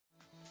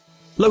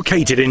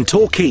Located in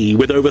Torquay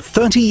with over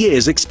 30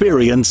 years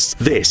experience,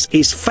 this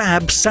is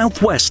Fab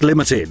Southwest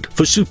Limited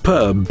for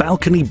superb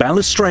balcony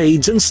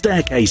balustrades and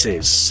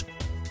staircases.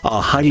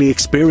 Our highly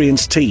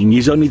experienced team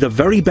use only the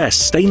very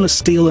best stainless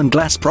steel and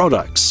glass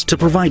products to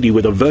provide you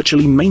with a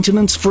virtually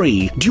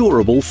maintenance-free,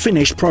 durable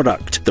finished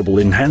product that will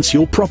enhance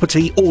your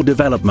property or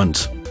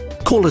development.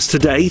 Call us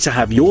today to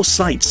have your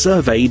site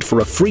surveyed for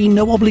a free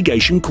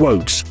no-obligation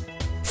quote.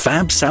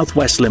 Fab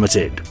Southwest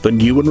Limited for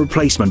new and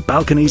replacement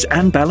balconies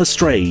and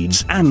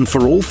balustrades, and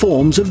for all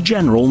forms of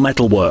general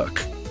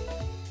metalwork.